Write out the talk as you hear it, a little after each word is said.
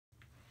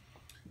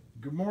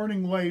Good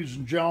morning, ladies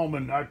and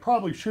gentlemen. I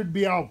probably should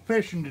be out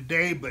fishing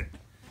today, but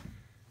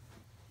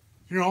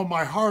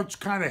my heart's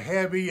kind of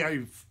heavy.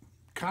 I'm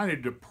kind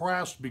of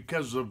depressed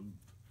because of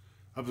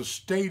the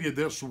state of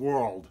this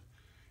world.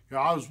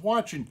 I was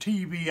watching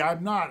TV. I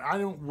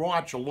don't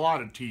watch a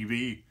lot of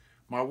TV.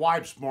 My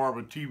wife's more of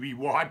a TV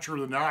watcher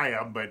than I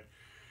am, but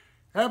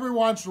every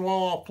once in a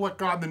while I'll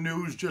flick on the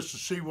news just to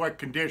see what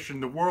condition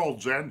the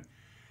world's in,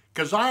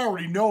 because I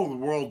already know the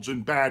world's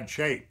in bad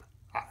shape.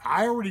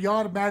 I already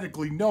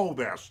automatically know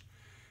this,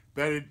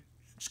 but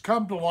it's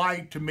come to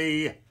light to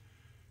me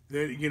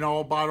that,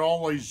 about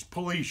all these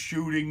police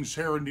shootings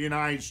here in the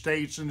United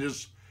States and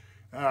this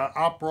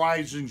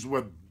uprisings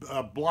with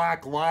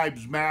Black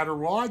Lives Matter.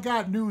 Well, I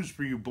got news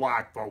for you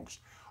black folks.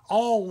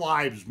 All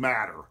lives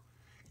matter.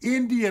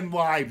 Indian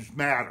lives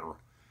matter.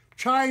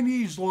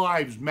 Chinese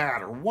lives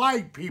matter.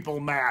 White people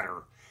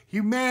matter.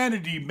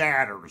 Humanity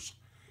matters.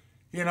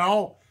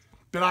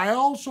 But I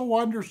also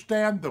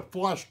understand the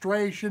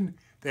frustration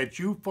that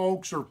you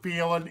folks are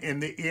feeling in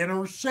the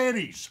inner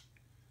cities.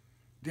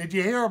 Did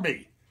you hear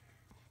me?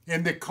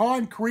 In the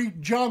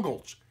concrete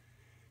jungles.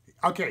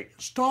 Okay,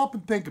 stop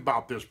and think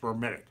about this for a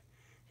minute.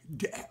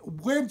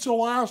 When's the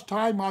last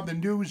time on the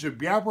news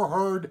have you ever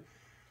heard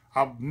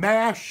of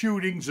mass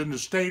shootings in the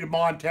state of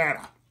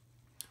Montana?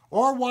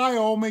 Or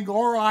Wyoming,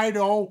 or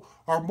Idaho,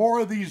 or more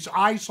of these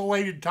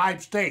isolated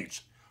type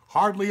states?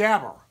 Hardly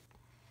ever.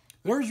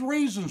 There's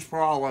reasons for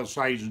all this,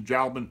 ladies and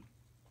gentlemen.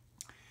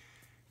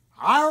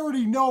 I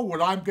already know what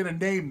I'm going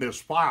to name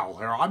this file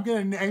here. I'm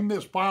going to name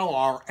this file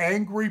Our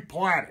Angry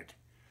Planet.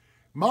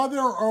 Mother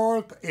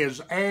Earth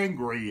is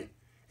angry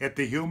at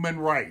the human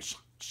race.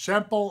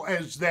 Simple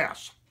as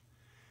this.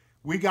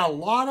 We got a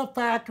lot of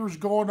factors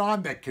going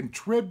on that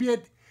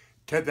contribute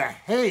to the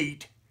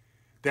hate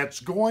that's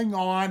going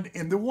on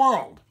in the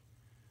world.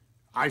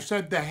 I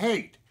said the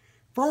hate.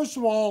 First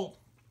of all,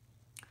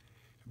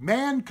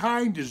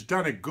 mankind has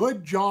done a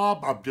good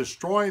job of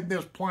destroying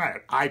this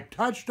planet. I've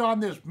touched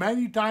on this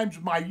many times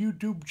in my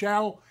YouTube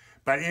channel,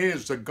 but it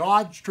is the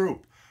God's truth.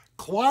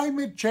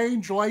 Climate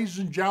change, ladies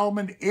and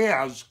gentlemen,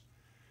 is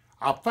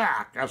a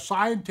fact, a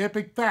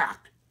scientific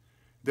fact.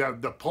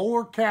 The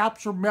polar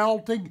caps are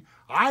melting.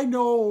 I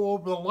know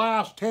over the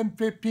last 10,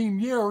 15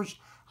 years,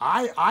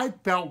 I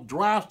felt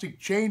drastic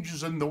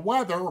changes in the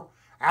weather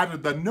out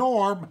of the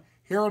norm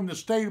here in the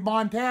state of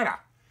Montana.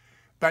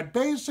 But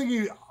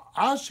basically,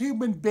 us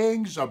human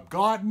beings have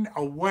gotten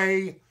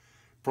away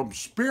from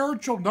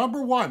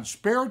number one,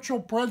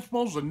 spiritual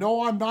principles. And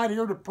no, I'm not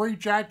here to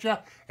preach at you.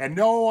 And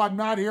no, I'm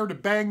not here to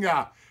bang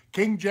the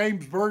King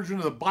James Version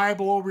of the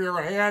Bible over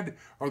your head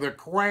or the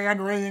Quran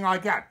or anything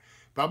like that.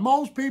 But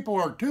most people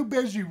are too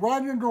busy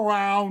running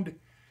around,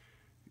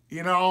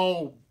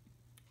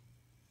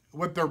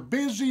 with their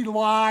busy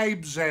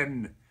lives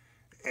and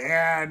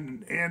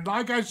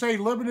like I say,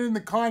 living in the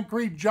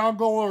concrete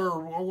jungle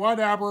or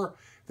whatever,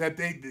 that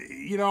they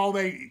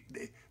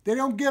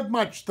don't give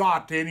much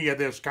thought to any of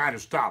this kind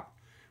of stuff.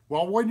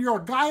 Well, when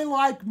you're a guy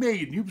like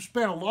me and you've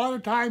spent a lot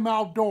of time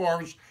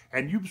outdoors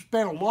and you've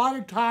spent a lot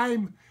of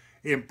time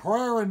in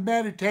prayer and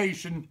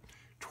meditation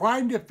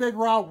trying to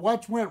figure out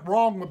what's went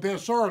wrong with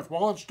this earth,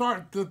 well,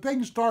 the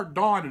things start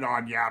dawning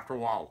on you after a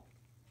while.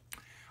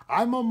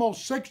 I'm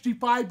almost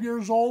 65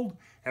 years old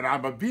and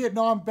I'm a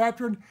Vietnam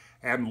veteran,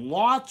 and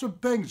lots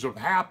of things have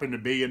happened to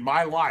me in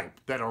my life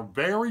that are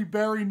very,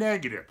 very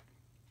negative.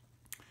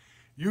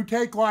 You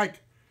take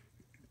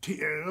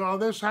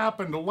this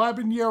happened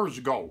 11 years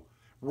ago,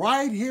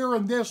 right here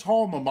in this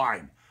home of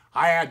mine.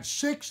 I had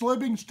 6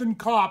 Livingston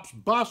cops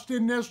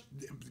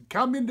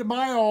come into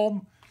my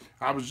home.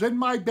 I was in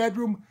my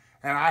bedroom,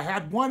 and I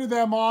had one of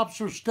them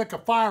officers stick a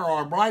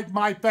firearm right in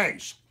my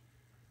face.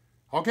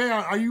 Okay,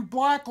 are you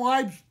Black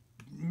Lives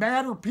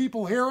Matter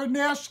people hearing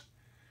this?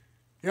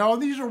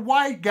 These are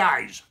white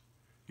guys,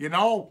 and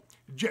all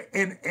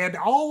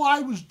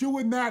I was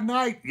doing that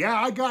night, yeah,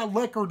 I got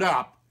liquored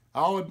up,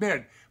 I'll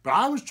admit, but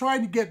I was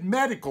trying to get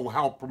medical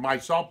help for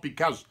myself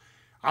because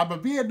I'm a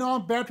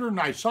Vietnam veteran and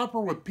I suffer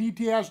with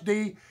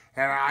PTSD,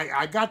 and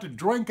I got to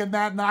drinking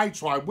that night,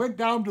 so I went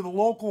down to the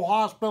local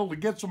hospital to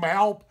get some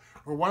help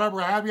or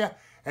whatever have you,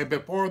 and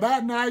before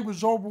that night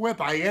was over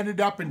with, I ended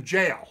up in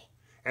jail.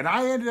 And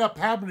I ended up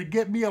having to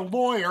get me a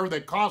lawyer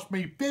that cost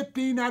me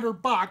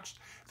 $1,500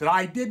 that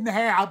I didn't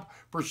have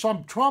for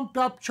some trumped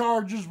up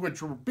charges,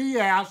 which were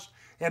BS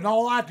and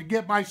all that, to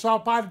get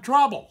myself out of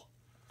trouble.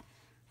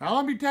 Now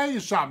let me tell you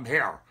something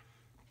here.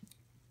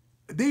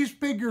 These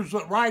figures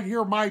right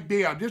here might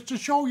be, just to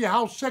show you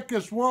how sick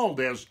this world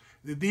is,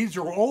 these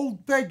are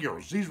old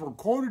figures. These were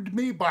quoted to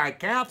me by a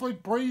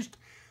Catholic priest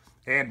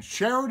in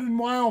Sheridan,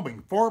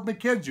 Wyoming, Fort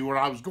McKenzie, when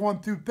I was going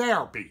through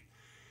therapy.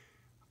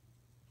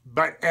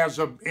 But as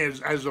of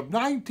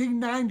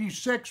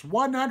 1996,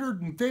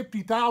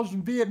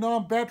 150,000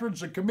 Vietnam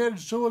veterans have committed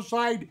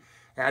suicide,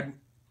 and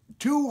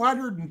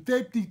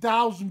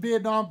 250,000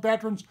 Vietnam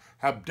veterans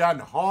have done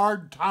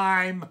hard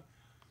time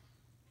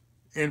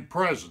in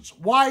prisons.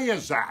 Why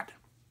is that?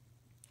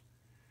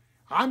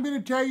 I'm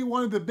going to tell you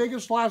one of the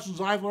biggest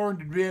lessons I learned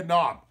in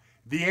Vietnam.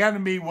 The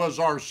enemy was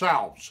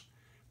ourselves.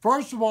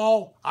 First of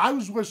all, I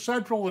was with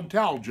Central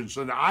Intelligence,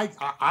 and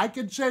I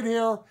can sit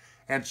here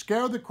and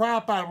scare the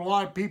crap out of a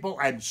lot of people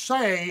and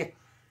say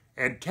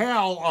and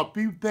tell a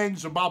few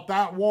things about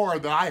that war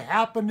that I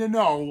happen to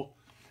know,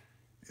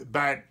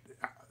 but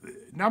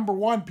number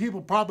one,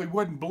 people probably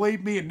wouldn't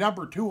believe me, and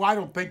number two, I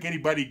don't think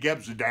anybody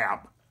gives a damn.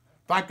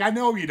 In fact, I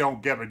know you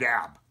don't give a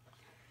damn.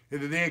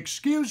 The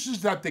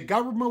excuses that the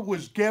government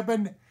was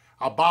given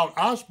about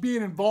us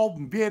being involved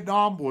in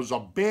Vietnam was a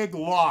big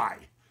lie.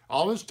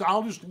 I'll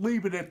just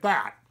leave it at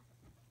that.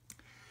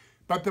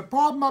 But the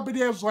problem of it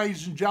is,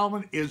 ladies and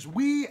gentlemen, is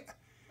we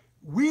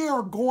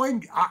are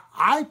going,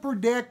 I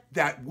predict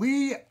that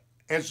we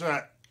as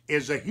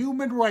a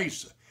human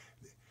race,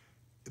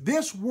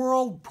 this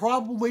world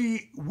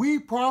we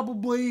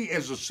probably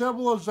as a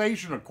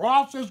civilization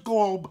across this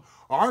globe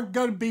aren't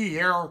going to be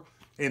here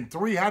in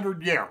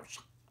 300 years.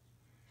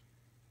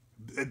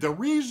 The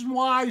reason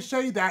why I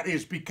say that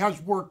is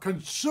because we're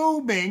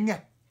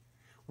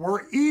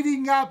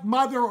eating up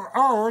Mother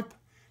Earth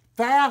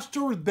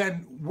faster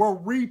than we're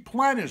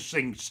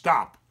replenishing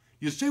stuff.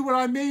 You see what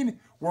I mean?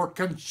 We're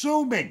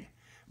consuming.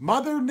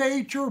 Mother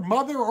Nature,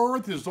 Mother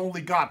Earth has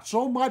only got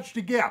so much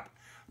to give.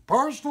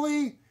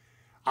 Personally,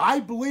 I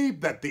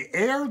believe that the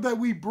air that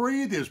we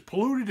breathe is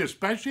polluted,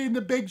 especially in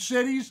the big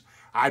cities.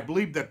 I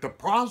believe that the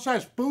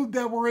processed food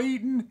that we're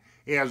eating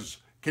is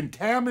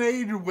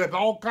contaminated with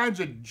all kinds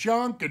of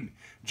junk and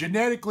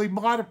genetically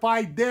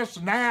modified this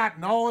and that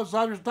and all this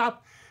other stuff.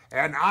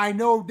 And I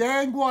know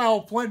dang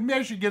well Flint,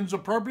 Michigan's a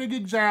perfect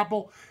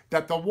example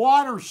that the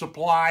water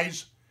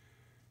supplies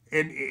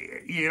in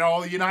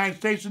the United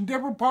States and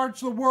different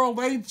parts of the world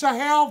ain't so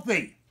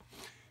healthy.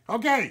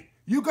 Okay,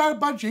 you got a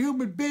bunch of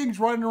human beings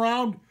running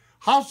around,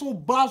 hustle,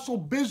 bustle,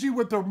 busy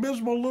with their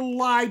miserable little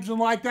lives and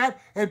like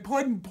that, and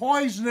putting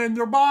poison in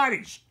their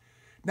bodies.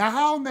 Now,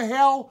 how in the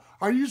hell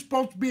are you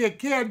supposed to be a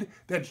kid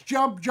that's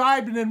jump,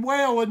 jiving, and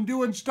wailing,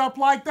 doing stuff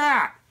like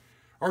that?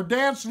 Or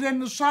dancing in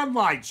the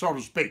sunlight, so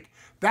to speak.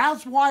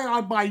 That's why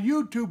on my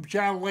YouTube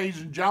channel,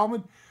 ladies and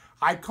gentlemen,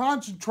 I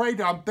concentrate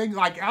on things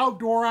like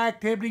outdoor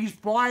activities,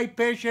 fly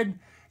fishing,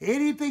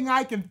 anything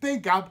I can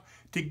think of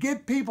to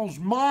get people's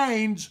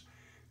minds,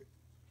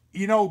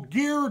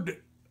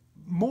 geared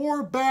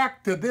more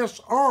back to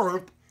this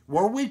earth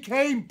where we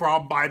came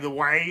from, by the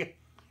way.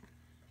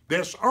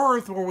 This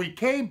earth where we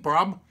came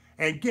from,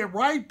 and get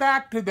right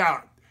back to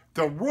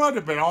the root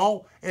of it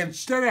all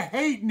instead of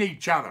hating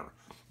each other.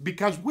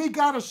 Because we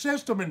got a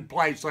system in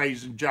place,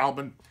 ladies and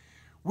gentlemen.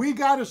 We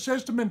got a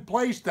system in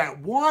place that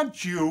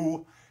wants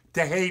you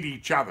to hate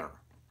each other.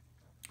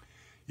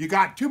 You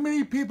got too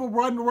many people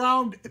running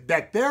around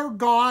that their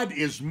God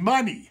is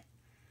money.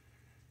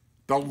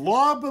 The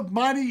love of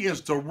money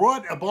is the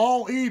root of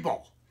all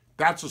evil.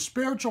 That's a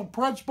spiritual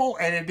principle,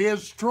 and it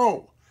is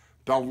true.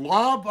 The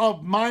love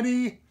of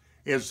money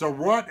is the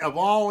root of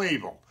all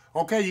evil.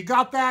 Okay, you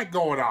got that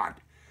going on.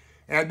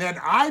 And then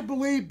I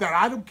believe that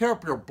I don't care if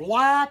you're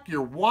black,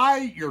 you're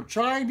white, you're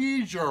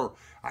Chinese, you're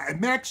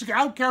Mexican, I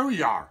don't care who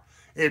you are.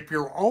 If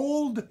you're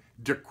old,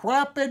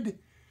 decrepit,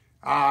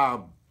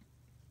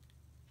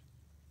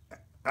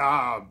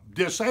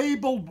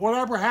 disabled,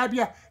 whatever have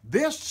you,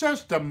 this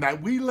system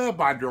that we live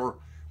under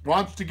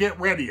wants to get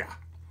rid of you.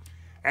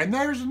 And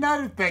there's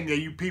another thing that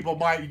you people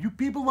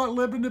that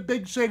live in the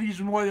big cities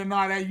and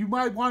whatnot, you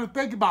might want to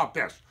think about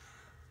this.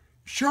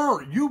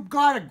 Sure, you've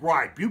got a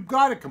gripe, you've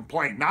got a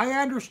complaint, and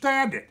I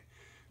understand it.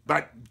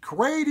 But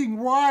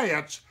creating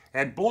riots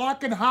and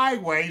blocking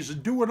highways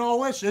and doing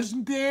all this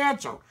isn't the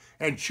answer.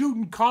 And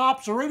shooting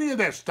cops or any of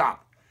this stuff.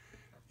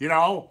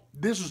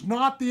 This is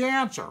not the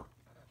answer.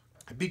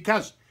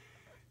 Because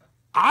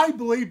I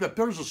believe that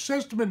there's a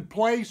system in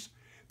place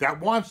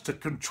that wants to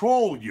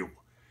control you.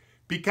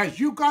 Because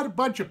you got a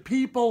bunch of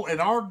people in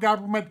our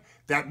government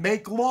that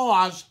make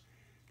laws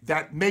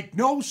that make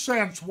no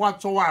sense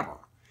whatsoever.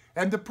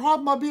 And the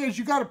problem of it is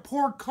you got a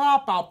poor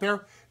cop out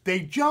there.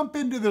 They jump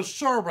into the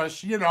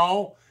service, being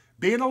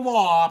a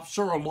law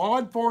officer, a law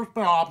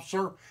enforcement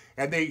officer,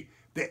 and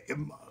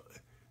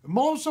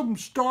most of them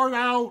start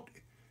out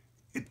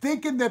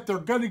thinking that they're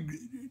going to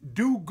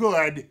do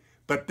good,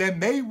 but then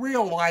they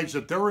realize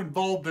that they're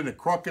involved in a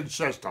crooked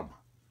system.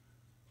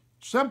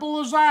 Simple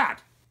as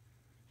that.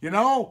 They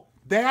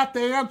have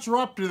to answer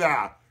up to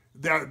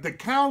the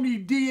county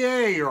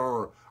DA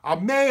or a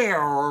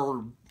mayor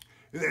or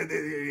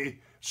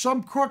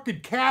some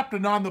crooked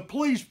captain on the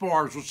police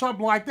force or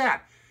something like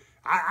that.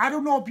 I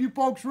don't know if you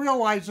folks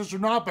realize this or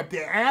not, but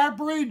the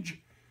average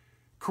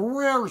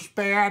career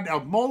span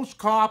of most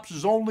cops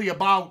is only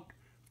about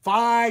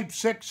 5,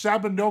 6,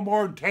 7, no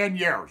more than 10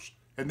 years,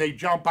 and they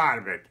jump out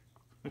of it.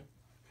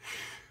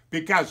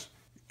 Because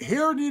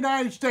here in the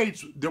United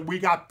States, we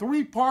got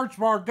three parts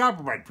of our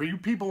government. For you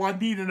people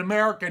that need an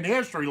American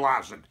history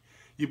lesson,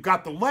 you've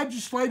got the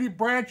legislative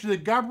branch of the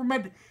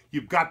government,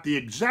 you've got the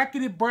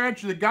executive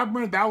branch of the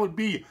government, that would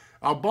be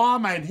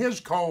Obama and his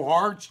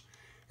cohorts,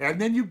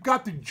 and then you've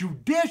got the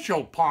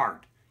judicial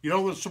part,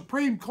 the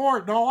Supreme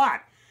Court and all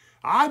that.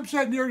 I'm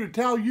sitting here to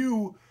tell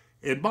you,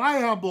 in my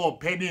humble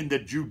opinion, the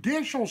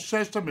judicial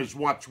system is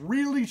what's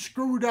really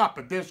screwed up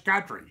in this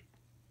country.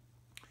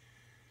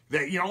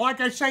 They,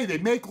 like I say, they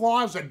make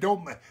laws that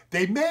don't.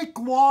 They make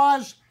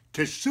laws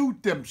to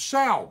suit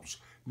themselves,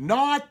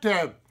 not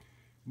for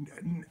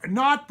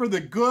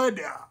the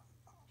good,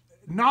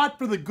 not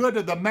for the good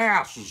of the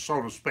masses,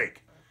 so to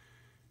speak.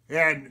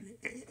 And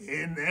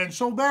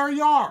so there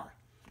you are.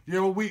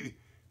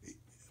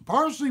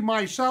 Personally,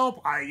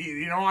 myself,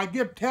 I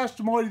give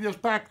testimony to this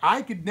fact.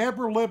 I could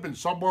never live in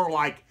somewhere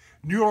like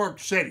New York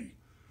City,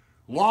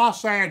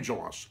 Los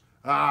Angeles,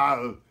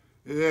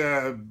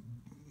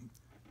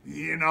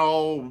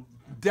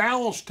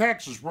 Dallas,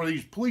 Texas, where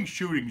these police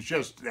shootings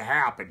just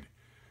happened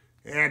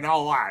and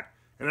all that.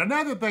 And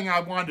another thing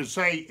I wanted to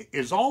say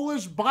is all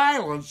this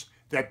violence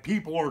that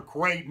people are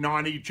creating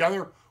on each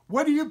other,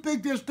 what do you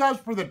think this does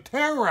for the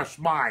terrorist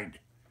mind?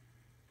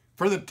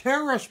 For the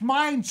terrorist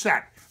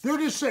mindset? They're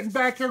just sitting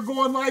back there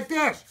going like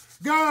this.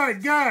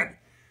 Good, good.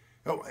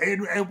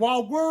 And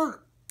while we're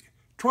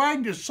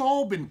trying to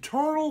solve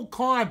internal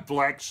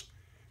conflicts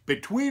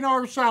between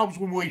ourselves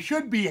when we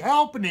should be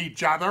helping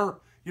each other,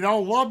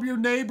 love your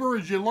neighbor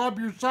as you love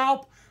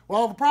yourself.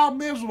 Well, the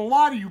problem is with a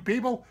lot of you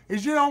people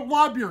is you don't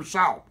love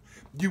yourself.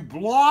 You've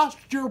lost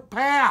your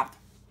path.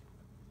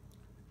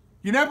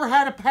 You never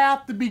had a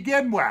path to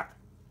begin with.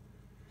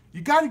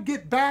 You got to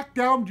get back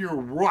down to your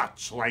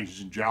roots, ladies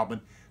and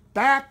gentlemen.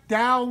 Back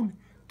down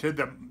to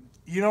the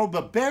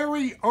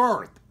very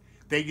earth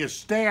that you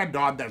stand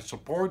on that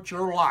supports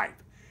your life.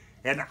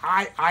 And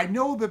I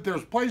know that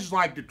there's places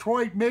like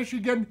Detroit,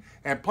 Michigan,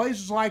 and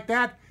places like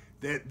that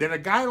a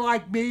guy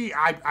like me,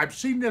 I've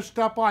seen this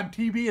stuff on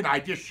TV and I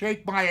just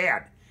shake my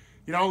head.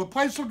 The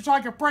place looks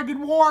like a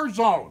friggin' war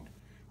zone.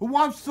 Who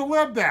wants to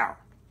live there?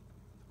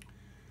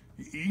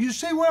 You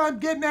see what I'm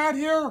getting at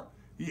here?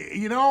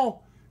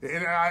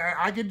 And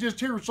I can just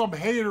hear some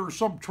hater or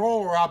some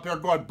troller out there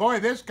going, boy,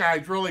 this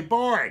guy's really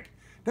boring.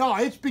 No,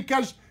 it's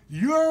because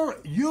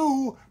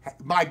you,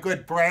 my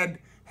good friend,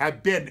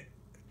 have been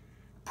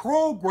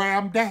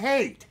programmed to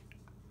hate.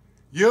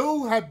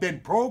 You have been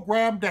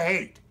programmed to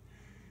hate.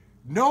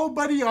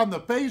 Nobody on the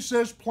face of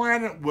this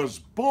planet was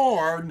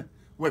born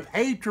with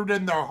hatred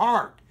in their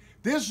heart.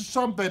 This is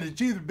something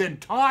that's either been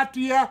taught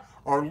to you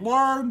or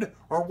learned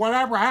or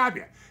whatever have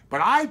you. But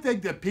I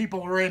think that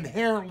people are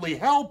inherently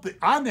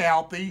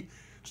unhealthy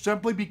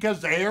simply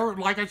because the air,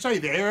 like I say,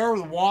 the air,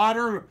 the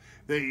water,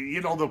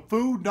 the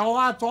food and all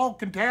that's all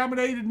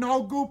contaminated and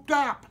all gooped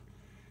up.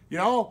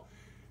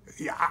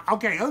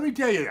 Okay, let me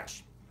tell you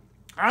this.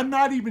 I'm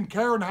not even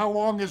caring how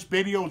long this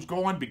video is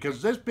going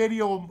because this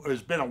video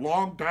has been a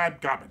long time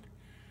coming.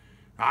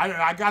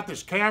 I got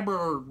this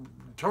camera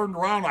turned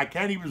around. I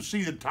can't even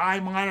see the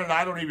time on it.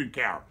 I don't even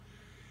care.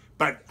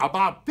 But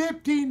about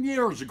 15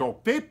 years ago,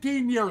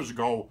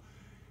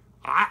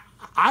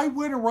 I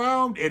went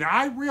around and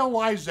I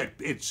realized that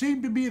it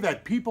seemed to me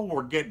that people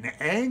were getting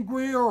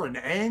angrier and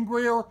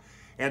angrier.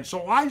 And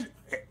so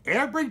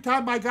every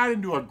time I got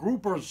into a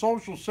group or a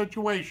social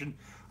situation,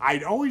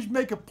 I'd always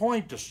make a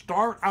point to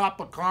start up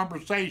a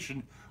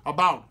conversation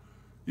about,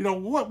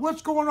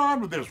 what's going on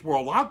with this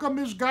world? How come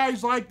this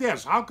guy's like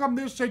this? How come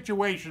this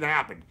situation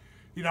happened?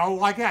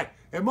 Like that.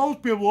 And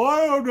most people,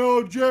 I don't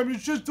know, Jim,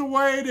 it's just the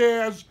way it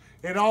is,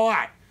 and all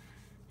that.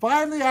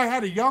 Finally, I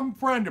had a young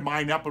friend of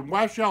mine up in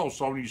West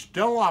Yellowstone. He's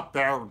still up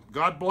there.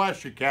 God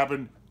bless you,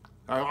 Kevin.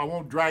 I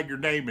won't drag your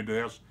name into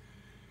this.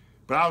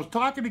 But I was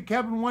talking to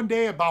Kevin one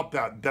day about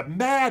the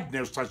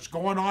madness that's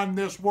going on in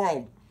this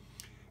world.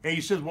 And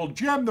he says, well,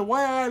 Jim, the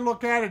way I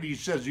look at it, he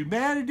says,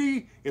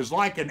 humanity is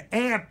like an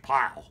ant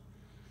pile.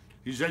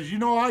 He says, you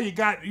know how you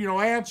got,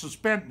 ants that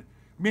spent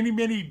many,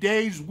 many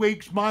days,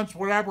 weeks, months,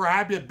 whatever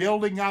have you,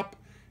 building up,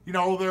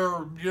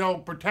 they're,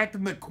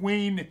 protecting the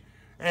queen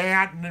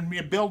ant and then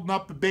you're building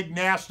up the big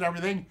nest and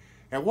everything.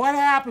 And what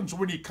happens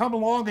when you come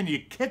along and you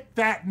kick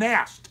that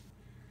nest,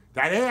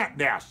 that ant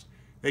nest?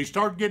 They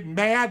start getting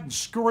mad and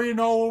scurrying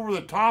all over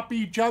the top of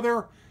each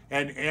other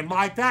and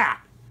like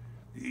that.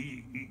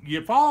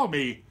 You follow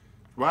me?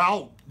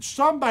 Well,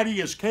 somebody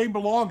has came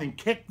along and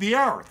kicked the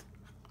earth.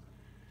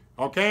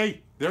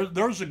 Okay?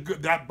 There's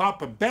about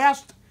the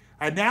best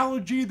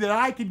analogy that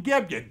I can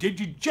give you. Did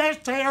you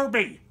just hear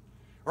me?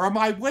 Or am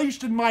I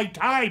wasting my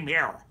time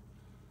here?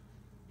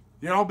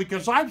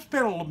 Because I've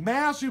spent a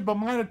massive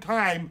amount of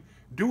time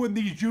doing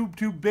these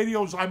YouTube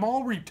videos. I'm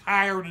all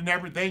retired and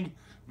everything.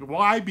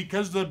 Why?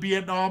 Because of the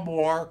Vietnam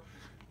War,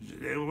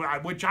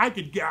 which I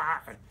could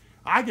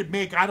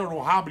make, I don't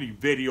know how many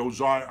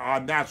videos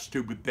on that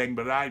stupid thing,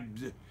 but I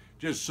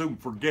just soon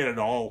forget it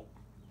all.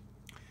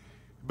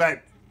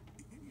 But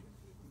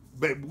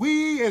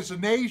we as a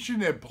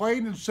nation, and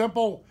plain and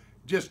simple,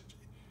 just,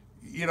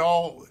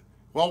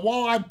 well,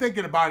 while I'm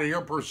thinking about it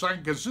here for a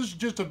second, because this is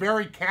just a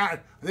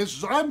this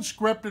is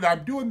unscripted.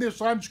 I'm doing this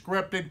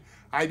unscripted.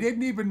 I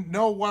didn't even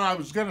know what I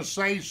was going to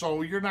say,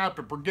 so you're going to have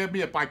to forgive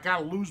me if I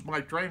kind of lose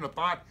my train of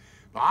thought.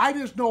 But I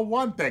just know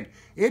one thing.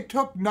 It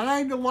took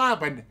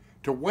 9/11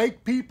 to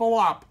wake people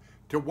up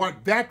to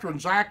what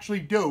veterans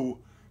actually do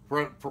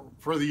for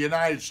the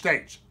United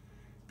States.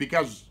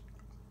 Because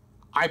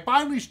I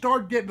finally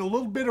started getting a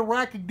little bit of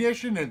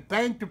recognition and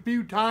thanked a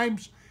few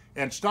times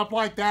and stuff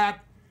like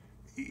that,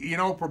 you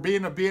know, for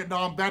being a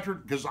Vietnam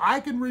veteran. Because I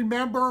can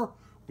remember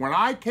when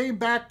I came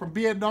back from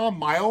Vietnam,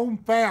 my own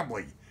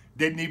family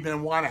didn't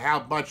even want to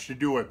have much to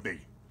do with me.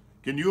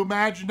 Can you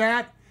imagine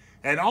that?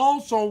 And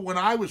also, when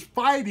I was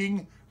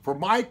fighting for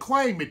my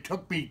claim, it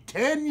took me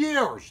 10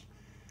 years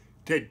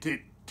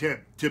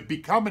to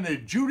become an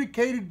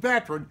adjudicated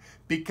veteran,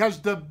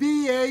 because the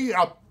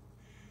VA,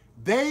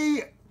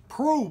 they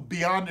proved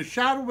beyond a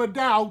shadow of a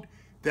doubt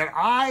that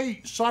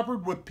I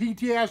suffered with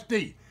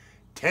PTSD.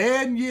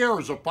 10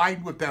 years of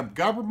fighting with them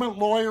government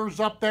lawyers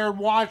up there in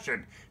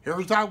Washington.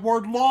 Here's that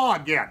word law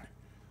again.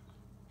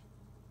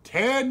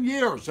 10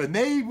 years. And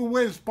they even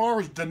went as far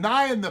as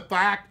denying the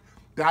fact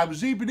that I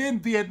was even in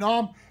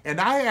Vietnam, and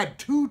I had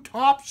 2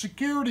 top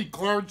security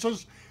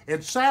clearances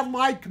in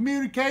satellite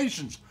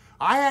communications.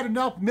 I had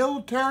enough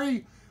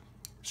military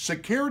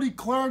security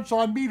clearance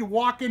on me to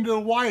walk into the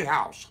White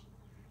House.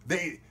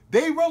 They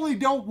really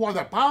don't want,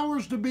 the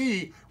powers to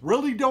be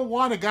really don't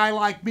want a guy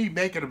like me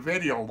making a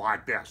video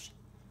like this.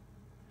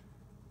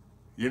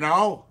 You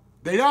know,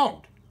 they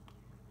don't.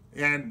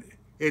 And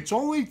it's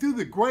only through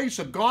the grace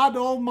of God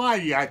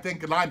Almighty, I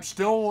think, that I'm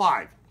still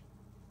alive.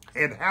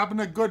 And having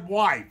a good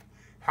wife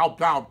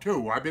helped out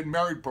too. I've been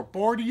married for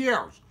 40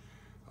 years.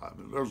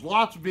 There's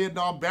lots of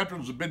Vietnam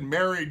veterans who have been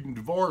married and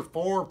divorced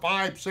 4,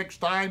 5, 6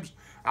 times,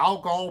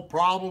 alcohol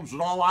problems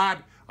and all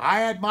that. I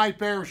had my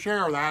fair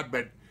share of that,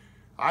 but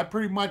I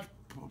pretty much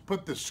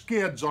put the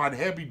skids on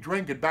heavy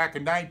drinking back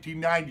in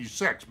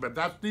 1996, but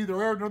that's neither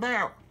here nor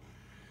there.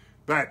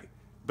 But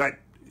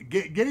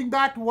getting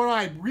back to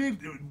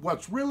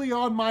what's really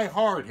on my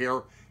heart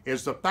here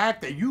is the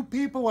fact that you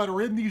people that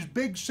are in these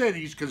big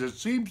cities, because it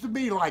seems to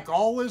me like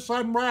all this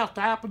unrest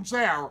happens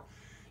there,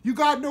 you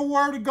got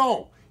nowhere to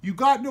go. You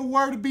got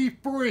nowhere to be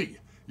free.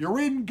 You're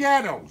in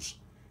ghettos.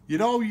 You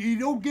know, you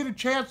don't get a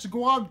chance to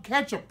go out and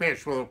catch a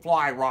fish with a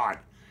fly rod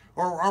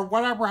or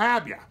whatever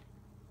have you.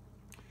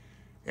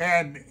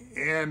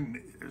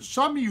 And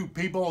some of you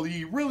people,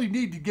 you really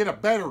need to get a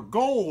better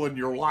goal in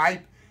your life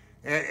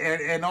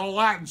and all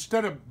that,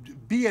 instead of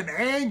being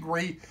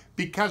angry,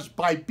 because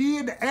by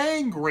being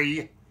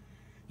angry,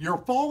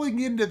 you're falling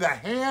into the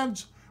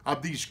hands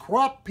of these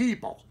corrupt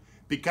people,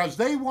 because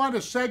they want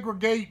to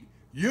segregate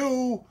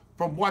you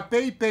from what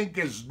they think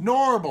is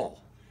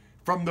normal,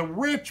 from the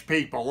rich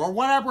people or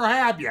whatever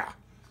have you.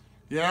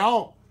 You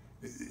know,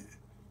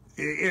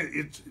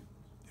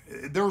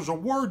 there's a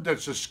word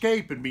that's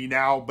escaping me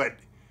now, but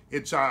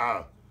it's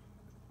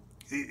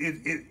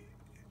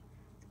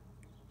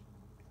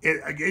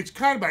it's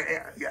kind of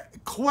a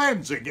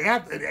cleansing,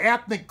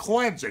 ethnic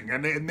cleansing,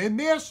 and in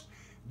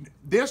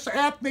this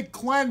ethnic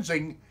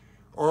cleansing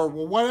or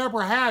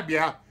whatever have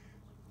you,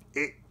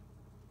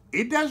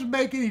 it doesn't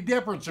make any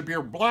difference if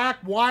you're black,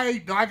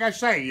 white. Like I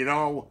say, you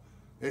know,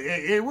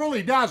 it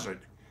really doesn't.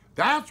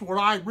 That's what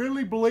I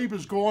really believe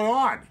is going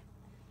on.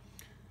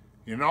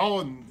 You know,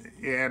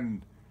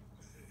 and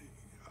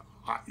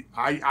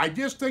I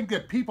just think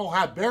that people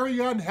have very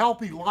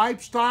unhealthy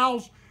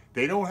lifestyles.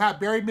 They don't have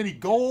very many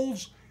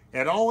goals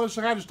and all this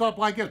kind of stuff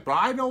like this. But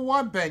I know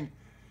one thing,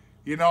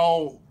 you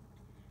know,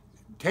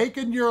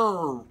 taking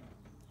your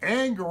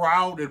anger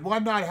out and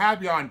whatnot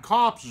have you on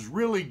cops is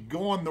really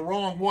going the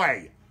wrong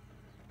way.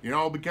 You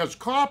know, because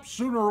cops,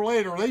 sooner or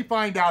later, they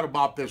find out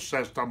about this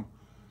system.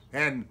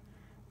 And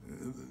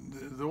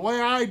the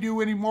way I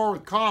do anymore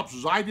with cops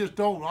is I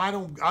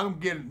don't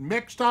get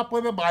mixed up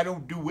with them. I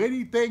don't do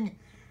anything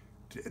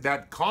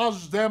that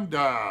causes them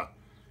to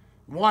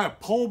want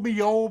to pull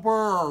me over,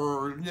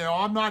 or, you know,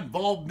 I'm not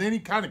involved in any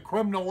kind of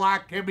criminal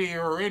activity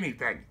or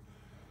anything.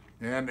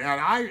 And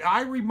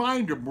I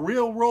remind them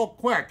real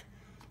quick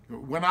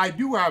when I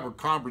do have a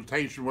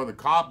conversation with a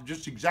cop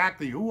just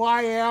exactly who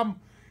I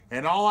am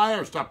and all that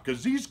other stuff.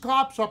 Because these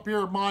cops up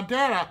here in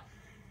Montana,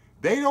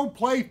 they don't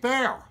play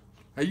fair.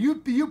 Now, you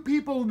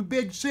people in the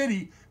big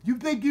city, you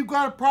think you've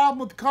got a problem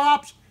with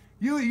cops?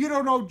 You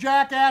don't know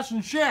jackass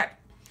and shit.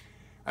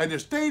 In the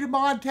state of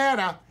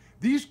Montana,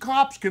 these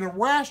cops can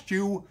arrest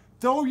you,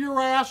 throw your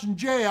ass in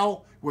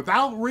jail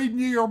without reading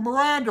you your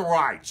Miranda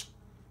rights.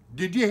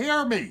 Did you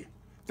hear me?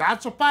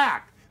 That's a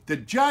fact. The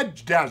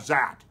judge does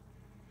that.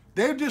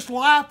 They just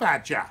laugh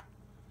at you.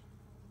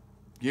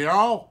 You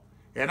know?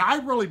 And I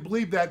really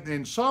believe that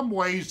in some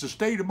ways the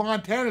state of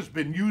Montana has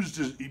been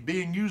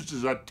being used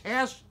as a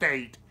test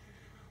state,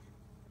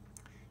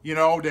 you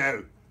know,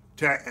 to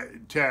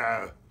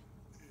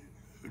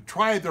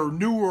try their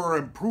newer,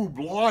 improved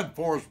law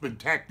enforcement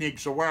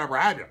techniques or whatever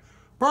have you.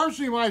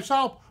 Personally,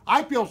 myself,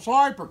 I feel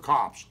sorry for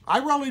cops. I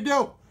really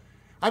do.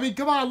 I mean,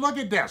 come on, look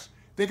at this.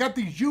 They got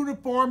these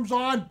uniforms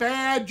on,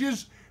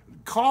 badges,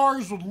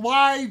 cars with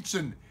lights,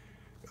 and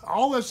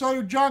all this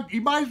other junk.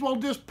 You might as well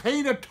just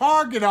paint a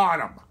target on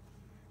them.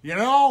 You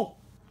know?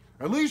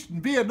 At least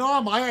in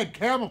Vietnam, I had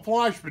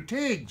camouflage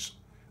fatigues.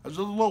 That's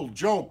a little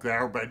joke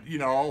there, but, you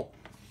know.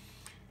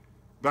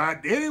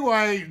 But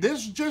anyway,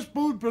 this is just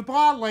food for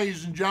thought,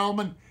 ladies and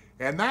gentlemen.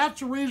 And that's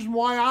the reason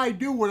why I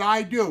do what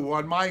I do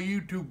on my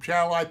YouTube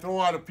channel. I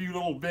throw out a few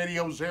little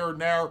videos here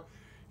and there,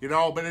 you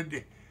know, but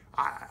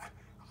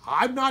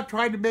I'm not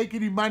trying to make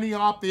any money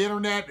off the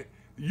internet.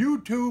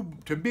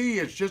 YouTube, to me,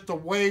 is just a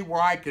way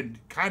where I can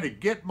kind of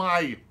get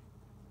my,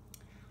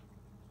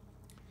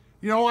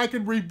 you know, I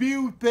can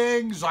review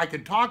things, I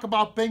can talk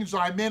about things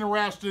I'm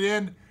interested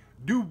in,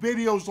 do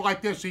videos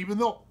like this, even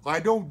though I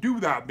don't do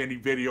that many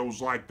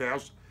videos like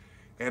this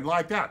and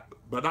like that.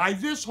 But I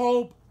just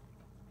hope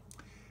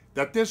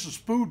that this is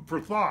food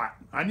for thought.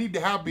 I need to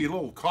have me a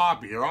little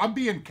coffee here. I'm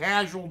being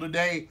casual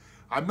today.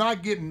 I'm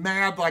not getting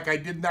mad like I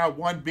did in that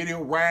one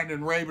video ranting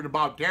and raving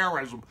about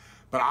terrorism.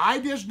 But I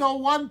just know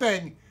one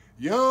thing.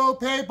 You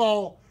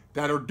people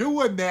that are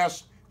doing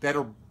this, that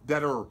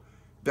are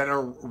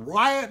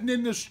rioting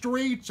in the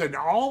streets and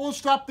all the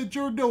stuff that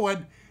you're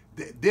doing,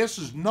 this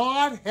is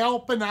not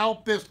helping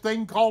out this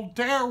thing called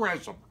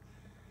terrorism.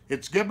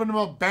 It's giving them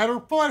a better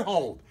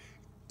foothold.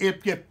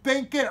 If you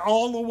think it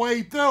all the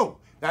way through.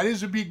 That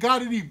is, if you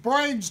got any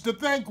brains to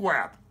think with.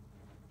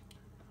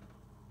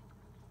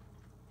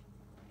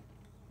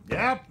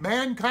 Yep,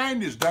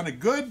 mankind has done a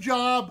good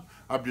job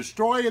of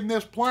destroying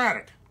this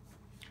planet.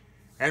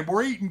 And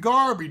we're eating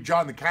garbage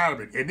on the count of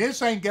it. And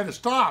this ain't going to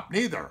stop,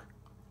 neither.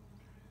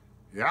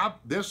 Yep,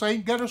 this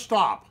ain't going to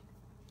stop.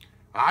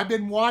 I've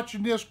been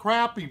watching this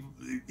crap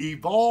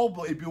evolve,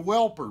 if you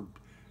will, for,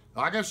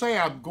 like I say,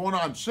 I'm going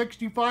on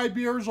 65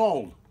 years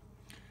old.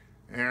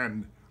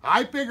 And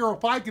I figure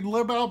if I can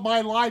live out my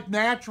life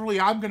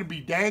naturally, I'm going to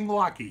be dang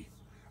lucky.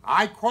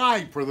 I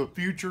cry for the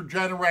future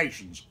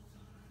generations,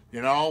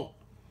 you know.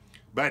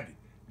 But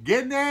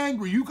getting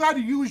angry, you got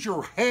to use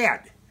your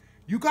head.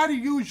 You got to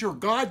use your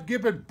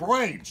God-given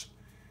brains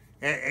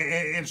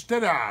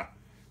instead of,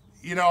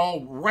 you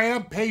know,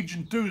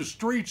 rampaging through the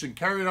streets and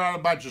carrying on a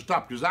bunch of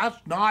stuff, because that's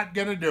not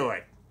going to do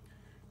it.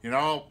 You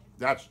know,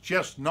 that's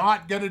just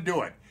not going to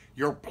do it.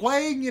 You're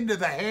playing into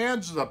the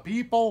hands of the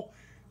people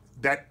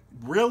that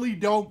really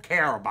don't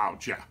care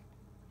about you.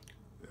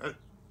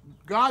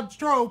 God's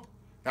truth,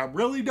 that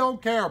really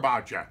don't care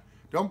about you.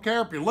 Don't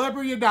care if you live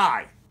or you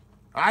die.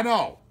 I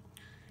know.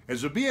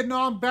 As a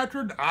Vietnam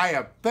veteran, I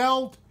have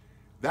felt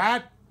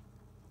that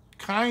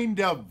kind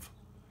of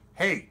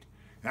hate.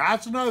 Now,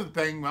 that's another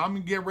thing. I'm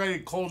going to get ready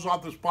to close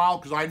off this file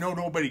because I know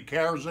nobody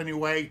cares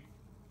anyway.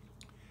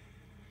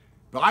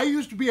 But I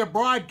used to be a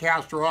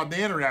broadcaster on the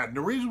internet, and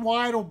the reason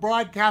why I don't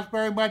broadcast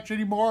very much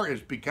anymore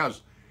is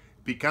because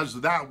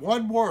of that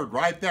one word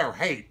right there,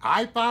 hate.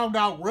 I found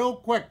out real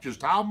quick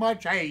just how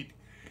much hate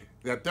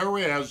that there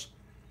is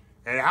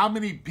and how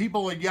many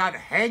people you got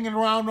hanging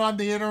around on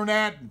the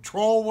internet and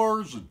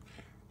trollers. And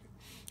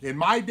in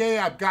my day,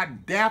 I've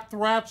gotten death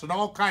threats and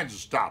all kinds of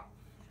stuff.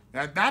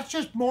 And that's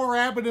just more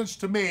evidence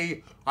to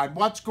me on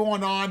what's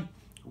going on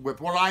with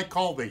what I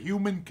call the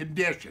human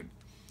condition.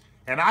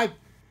 And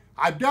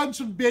I've done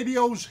some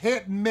videos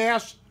hit and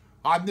miss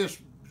on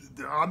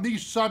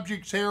these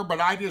subjects here,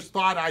 but I just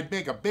thought I'd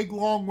make a big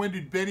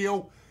long-winded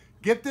video,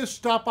 get this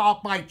stuff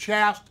off my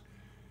chest.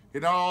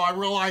 You know, I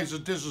realize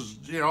that this is,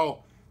 you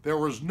know, there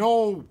was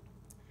no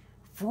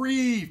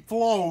free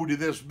flow to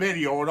this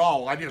video at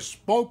all. I just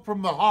spoke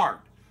from the heart.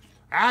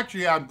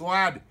 Actually, I'm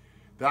glad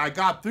that I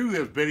got through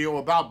this video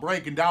without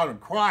breaking down and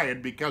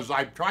crying, because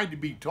I've tried to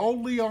be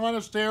totally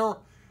honest there.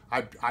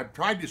 I've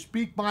tried to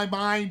speak my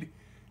mind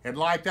and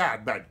like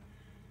that, but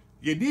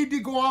you need to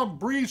go out and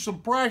breathe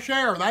some fresh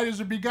air. That is,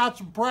 if you got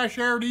some fresh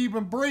air to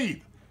even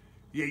breathe.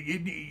 You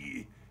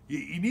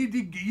need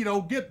to, you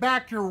know, get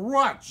back to your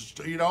roots,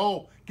 you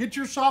know. Get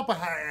yourself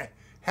a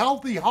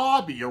healthy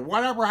hobby or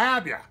whatever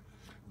have you.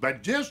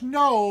 But just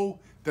know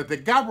that the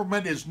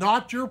government is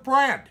not your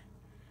friend.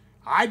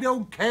 I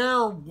don't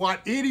care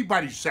what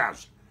anybody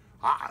says.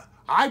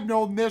 I've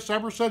known this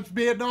ever since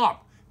Vietnam.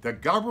 The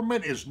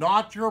government is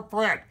not your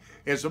friend.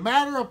 As a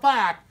matter of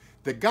fact,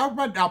 the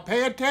government, now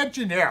pay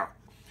attention here,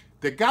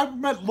 the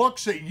government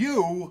looks at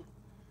you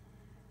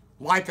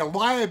like a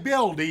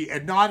liability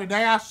and not an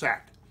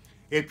asset.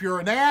 If you're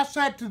an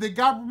asset to the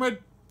government,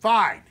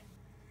 fine.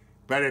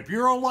 But if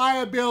you're a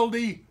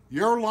liability,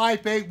 your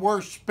life ain't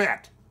worth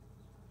spit.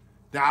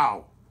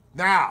 Now,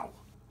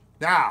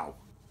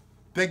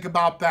 think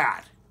about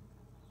that.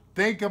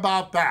 Think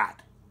about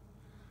that.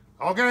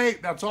 Okay,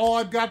 that's all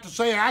I've got to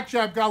say.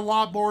 Actually, I've got a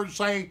lot more to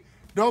say.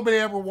 Nobody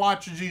ever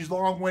watches these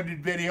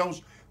long-winded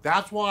videos.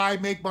 That's why I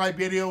make my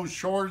videos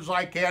short as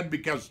I can,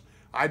 because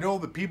I know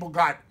that people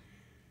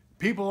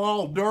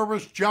all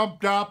nervous,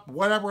 jumped up,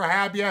 whatever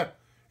have you,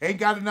 ain't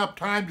got enough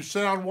time to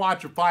sit down and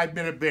watch a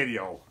 5-minute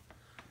video.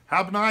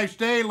 Have a nice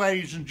day,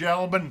 ladies and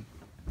gentlemen.